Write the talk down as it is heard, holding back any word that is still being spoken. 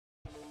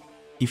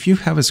If you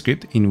have a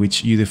script in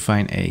which you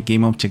define a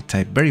GameObject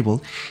type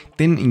variable,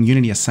 then in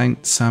Unity assign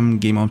some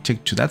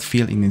GameObject to that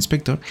field in the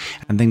inspector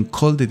and then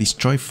call the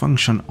destroy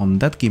function on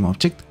that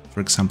GameObject,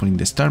 for example in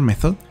the start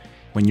method,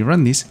 when you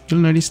run this, you'll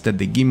notice that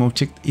the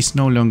GameObject is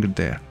no longer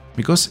there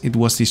because it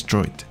was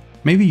destroyed.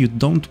 Maybe you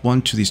don't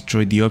want to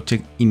destroy the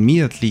object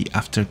immediately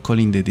after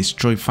calling the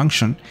destroy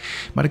function,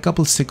 but a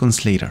couple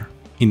seconds later.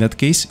 In that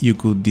case, you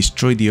could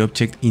destroy the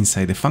object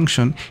inside the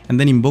function and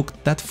then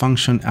invoke that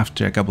function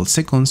after a couple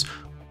seconds,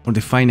 or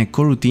define a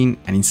coroutine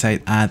and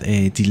inside add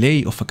a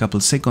delay of a couple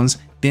seconds,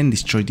 then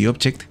destroy the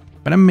object.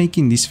 But I'm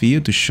making this video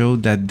to show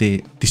that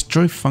the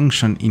destroy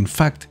function in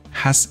fact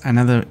has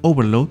another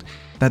overload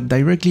that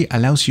directly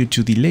allows you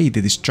to delay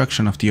the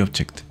destruction of the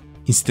object.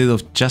 Instead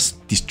of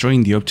just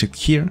destroying the object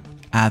here,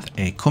 add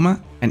a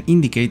comma and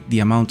indicate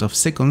the amount of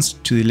seconds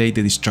to delay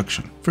the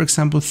destruction, for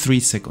example 3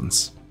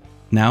 seconds.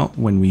 Now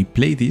when we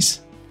play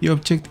this, the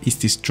object is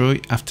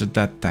destroyed after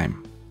that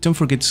time. Don't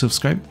forget to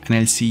subscribe and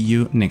I'll see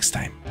you next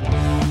time.